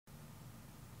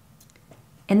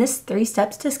In this 3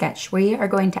 steps to sketch, we are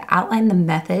going to outline the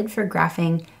method for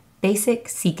graphing basic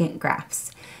secant graphs.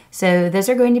 So those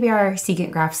are going to be our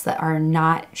secant graphs that are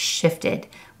not shifted,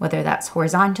 whether that's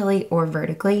horizontally or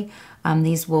vertically.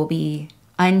 These will be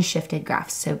unshifted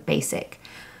graphs, so basic.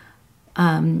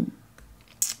 They'll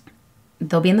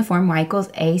be in the form y equals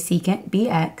a secant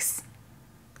bx.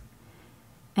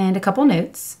 And a couple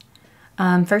notes.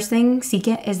 First thing,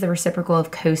 secant is the reciprocal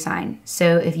of cosine.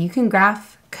 So if you can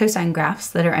graph cosine graphs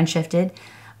that are unshifted,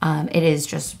 it is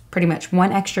just pretty much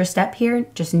one extra step here,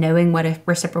 just knowing what a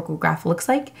reciprocal graph looks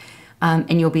like,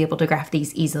 and you'll be able to graph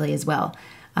these easily as well.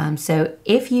 So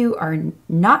if you are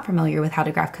not familiar with how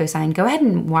to graph cosine, go ahead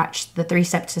and watch the 3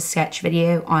 steps to sketch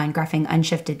video on graphing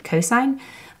unshifted cosine,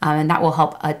 and that will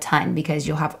help a ton because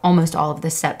you'll have almost all of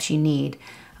the steps you need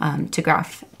to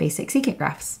graph basic secant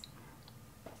graphs.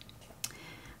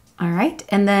 All right,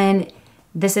 and then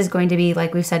this is going to be,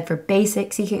 like we've said, for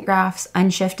basic secant graphs,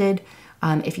 unshifted.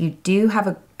 If you do have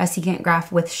a secant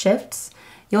graph with shifts,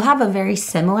 you'll have a very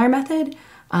similar method,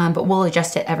 but we'll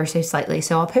adjust it ever so slightly.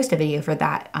 So I'll post a video for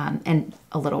that in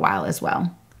a little while as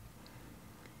well.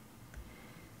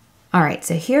 All right,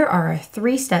 so here are our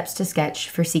 3 steps to sketch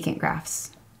for secant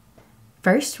graphs.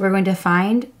 First, we're going to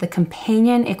find the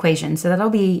companion equation. So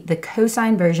that'll be the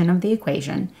cosine version of the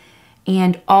equation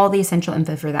and all the essential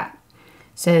info for that.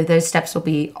 So those steps will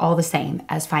be all the same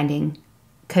as finding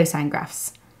cosine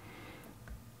graphs.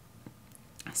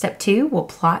 Step 2, we'll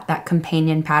plot that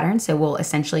companion pattern. So we'll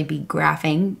essentially be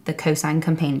graphing the cosine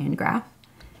companion graph.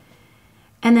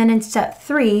 And then in step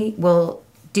 3, we'll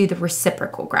do the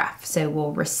reciprocal graph. So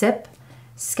we'll recip,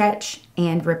 sketch,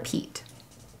 and repeat.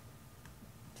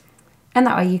 And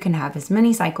that way you can have as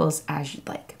many cycles as you'd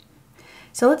like.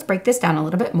 So let's break this down a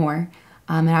little bit more.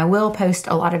 And I will post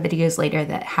a lot of videos later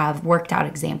that have worked out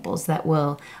examples that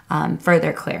will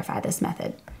further clarify this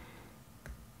method.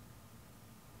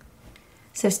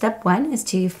 So step 1 is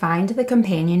to find the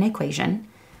companion equation.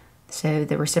 So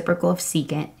the reciprocal of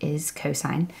secant is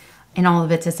cosine and all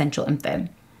of its essential info.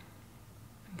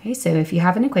 Okay, so if you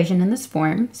have an equation in this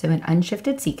form, so an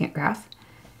unshifted secant graph,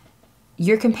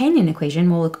 your companion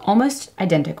equation will look almost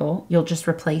identical. You'll just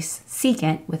replace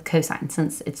secant with cosine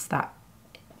since it's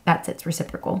that's its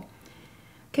reciprocal.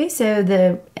 Okay, so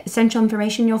the essential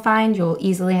information you'll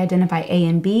easily identify A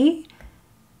and B.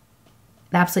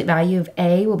 The absolute value of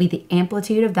A will be the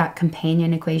amplitude of that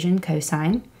companion equation,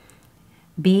 cosine.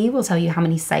 B will tell you how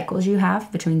many cycles you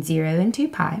have between 0 and 2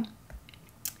 pi.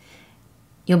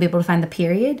 You'll be able to find the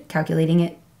period, calculating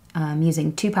it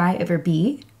using 2 pi over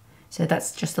B. So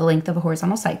that's just the length of a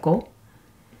horizontal cycle.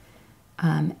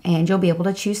 And you'll be able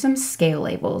to choose some scale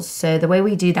labels. So the way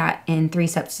we do that in 3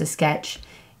 steps to sketch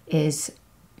is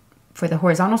for the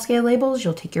horizontal scale labels,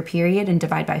 you'll take your period and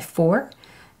divide by 4.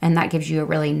 And that gives you a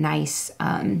really nice,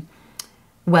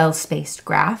 well-spaced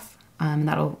graph.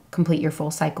 That'll complete your full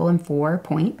cycle in 4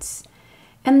 points.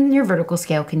 And your vertical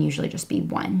scale can usually just be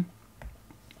 1.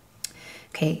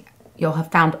 Okay, you'll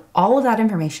have found all of that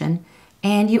information.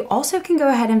 And you also can go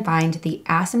ahead and find the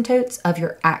asymptotes of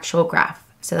your actual graph.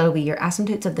 So that'll be your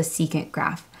asymptotes of the secant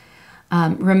graph.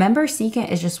 Remember,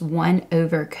 secant is just 1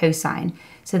 over cosine.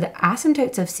 So the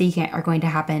asymptotes of secant are going to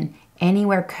happen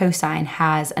anywhere cosine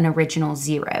has an original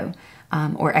 0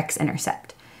 or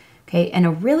x-intercept. Okay, and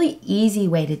a really easy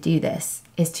way to do this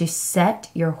is to set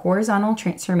your horizontal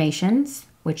transformations,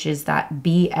 which is that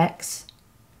bx,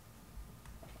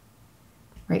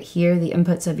 right here, the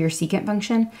inputs of your secant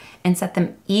function, and set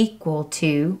them equal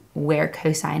to where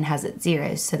cosine has its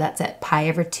zeros. So that's at pi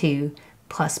over 2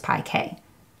 plus pi k.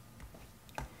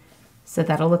 So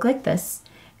that'll look like this.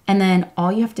 And then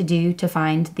all you have to do to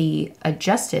find the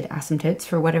adjusted asymptotes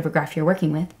for whatever graph you're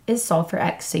working with is solve for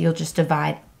x. So you'll just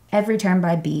divide every term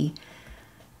by b.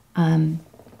 And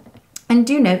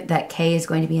do note that k is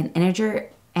going to be an integer,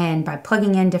 and by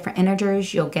plugging in different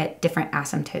integers, you'll get different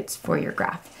asymptotes for your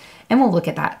graph. And we'll look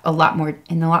at that in a lot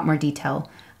more detail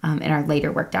in our later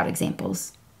worked out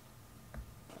examples.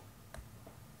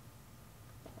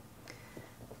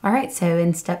 All right, so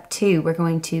in step 2, we're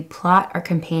going to plot our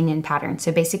companion pattern.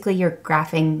 So basically you're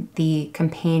graphing the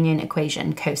companion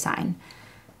equation, cosine.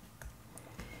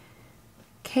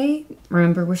 Okay,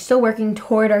 remember we're still working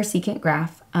toward our secant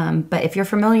graph, but if you're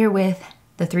familiar with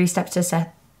the 3 steps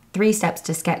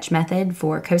to sketch method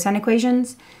for cosine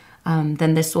equations,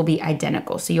 then this will be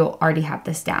identical. So you'll already have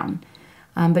this down.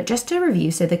 But just to review,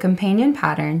 so the companion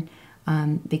pattern,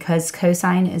 because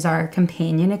cosine is our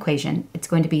companion equation, it's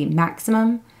going to be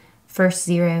maximum, first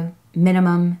 0,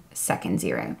 minimum, second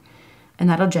 0. And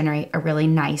that'll generate a really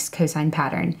nice cosine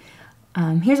pattern.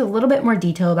 Here's a little bit more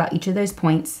detail about each of those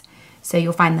points. So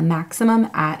you'll find the maximum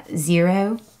at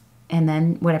 0, and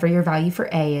then whatever your value for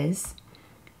A is.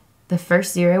 The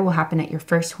first 0 will happen at your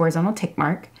first horizontal tick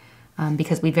mark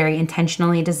because we very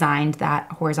intentionally designed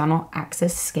that horizontal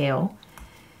axis scale.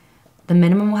 The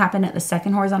minimum will happen at the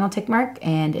second horizontal tick mark,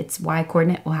 and its y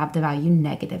coordinate will have the value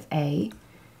 -A.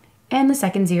 And the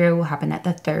second 0 will happen at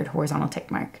the third horizontal tick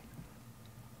mark.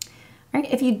 All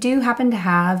right, if you do happen to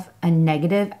have a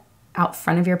negative out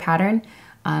front of your pattern,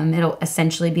 it'll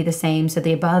essentially be the same. So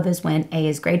the above is when A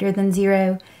is greater than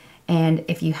 0. And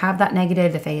if you have that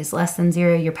negative, if A is less than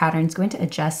 0, your pattern is going to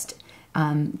adjust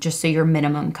just so your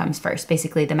minimum comes first.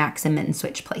 Basically, the max and min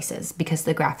switch places because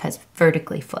the graph has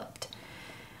vertically flipped.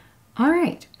 All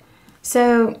right,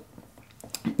 so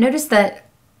notice that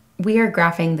we are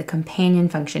graphing the companion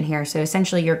function here. So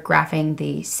essentially, you're graphing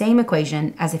the same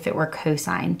equation as if it were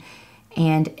cosine.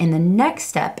 And in the next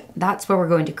step, that's where we're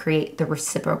going to create the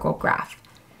reciprocal graph.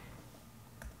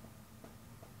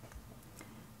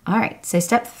 All right, so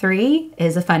step 3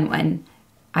 is a fun one.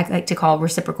 I like to call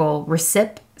reciprocal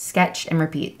recip, sketch, and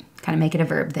repeat. Kind of make it a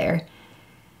verb there.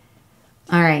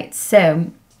 All right,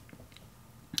 so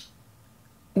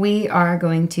we are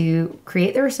going to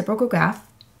create the reciprocal graph.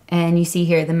 And you see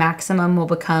here the maximum will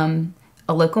become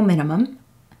a local minimum.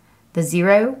 The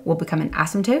 0 will become an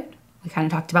asymptote. We kind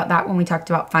of talked about that when we talked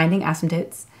about finding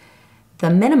asymptotes. The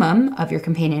minimum of your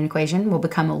companion equation will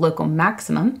become a local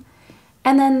maximum.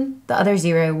 And then the other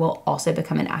 0 will also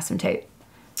become an asymptote.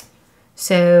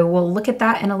 So we'll look at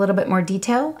that in a little bit more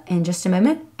detail in just a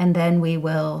moment, and then we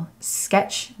will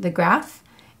sketch the graph,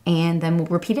 and then we'll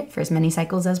repeat it for as many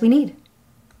cycles as we need.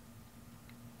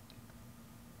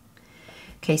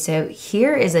 Okay, so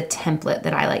here is a template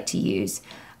that I like to use.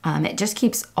 It just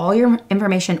keeps all your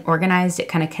information organized. It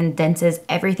kind of condenses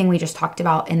everything we just talked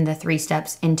about in the 3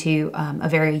 steps into a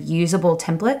very usable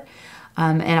template.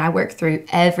 And I work through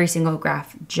every single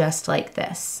graph just like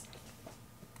this.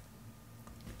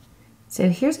 So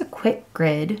here's a quick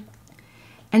grid.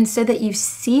 And so that you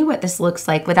see what this looks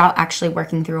like without actually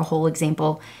working through a whole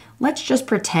example, let's just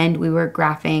pretend we were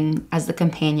graphing as the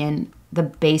companion the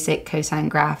basic cosine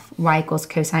graph, y equals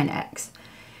cosine x.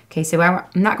 Okay, so I'm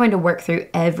not going to work through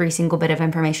every single bit of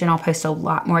information. I'll post a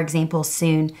lot more examples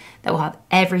soon that will have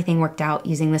everything worked out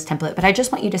using this template, but I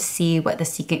just want you to see what the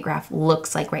secant graph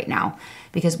looks like right now,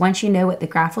 because once you know what the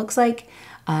graph looks like,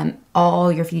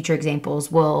 all your future examples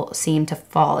will seem to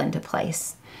fall into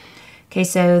place. Okay,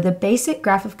 so the basic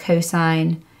graph of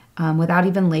cosine, without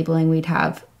even labeling, we'd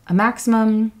have a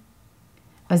maximum,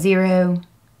 a 0,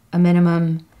 a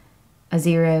minimum, a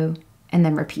 0, and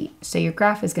then repeat. So your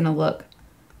graph is going to look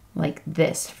like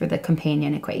this for the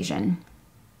companion equation.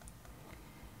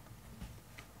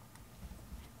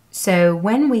 So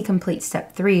when we complete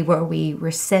step 3, where we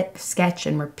recip, sketch,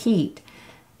 and repeat,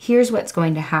 here's what's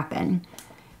going to happen.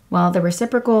 Well, the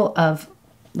reciprocal of,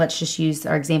 let's just use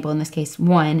our example in this case,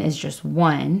 1 is just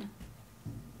 1.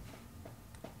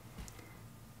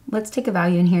 Let's take a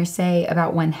value in here, say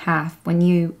about 1/2. When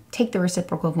you take the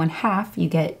reciprocal of 1/2, you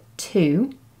get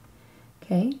 2.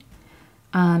 Okay.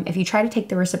 If you try to take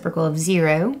the reciprocal of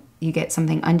 0, you get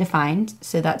something undefined.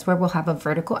 So that's where we'll have a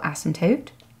vertical asymptote.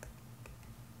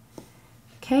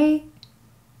 Okay.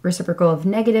 Reciprocal of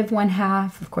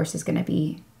 -1/2, of course, is going to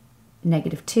be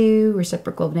 -2.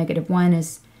 Reciprocal of -1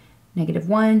 is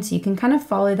 -1. So you can kind of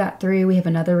follow that through. We have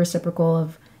another reciprocal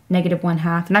of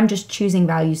 -1/2. And I'm just choosing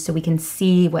values so we can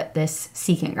see what this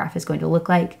secant graph is going to look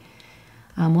like.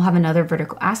 We'll have another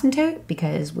vertical asymptote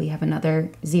because we have another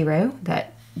 0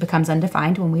 that becomes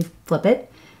undefined when we flip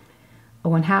it. A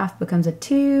 1/2 becomes a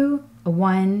 2, a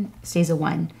 1 stays a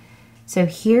 1. So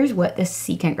here's what this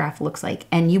secant graph looks like.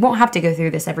 And you won't have to go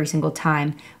through this every single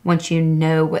time. Once you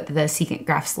know what the secant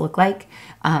graphs look like,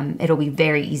 it'll be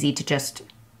very easy to just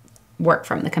work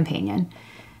from the companion.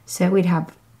 So we'd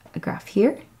have a graph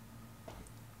here.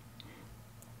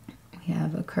 We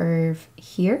have a curve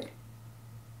here.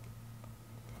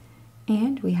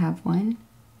 And we have one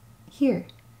here.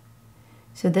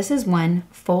 So this is one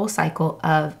full cycle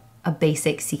of a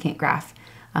basic secant graph.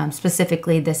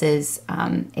 Specifically, this is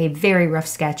a very rough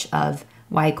sketch of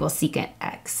y equals secant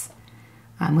x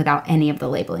without any of the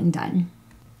labeling done.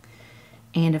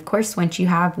 And of course, once you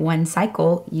have one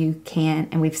cycle, you can,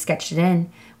 and we've sketched it in,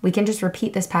 we can just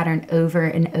repeat this pattern over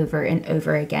and over and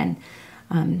over again.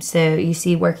 So you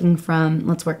see working from,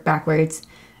 let's work backwards.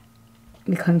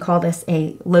 We can call this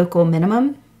a local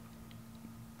minimum.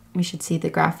 We should see the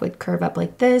graph would curve up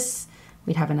like this.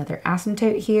 We'd have another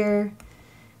asymptote here.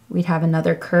 We'd have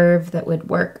another curve that would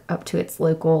work up to its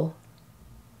local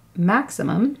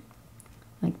maximum,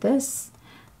 like this.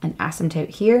 An asymptote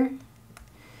here.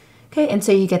 Okay, and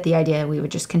so you get the idea. We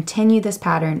would just continue this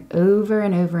pattern over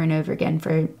and over and over again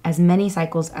for as many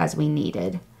cycles as we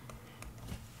needed.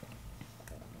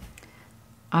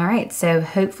 All right, so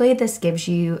hopefully this gives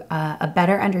you a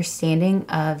better understanding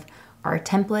of our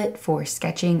template for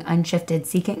sketching unshifted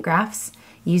secant graphs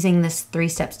using this 3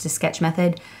 steps to sketch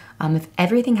method. If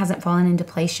everything hasn't fallen into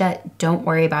place yet, don't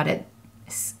worry about it.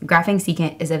 Graphing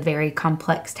secant is a very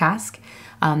complex task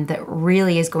that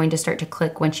really is going to start to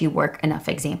click once you work enough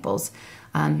examples.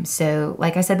 So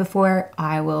like I said before,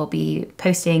 I will be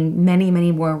posting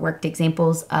many more worked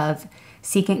examples of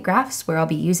secant graphs where I'll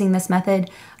be using this method.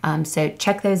 So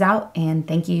check those out, and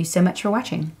thank you so much for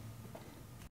watching.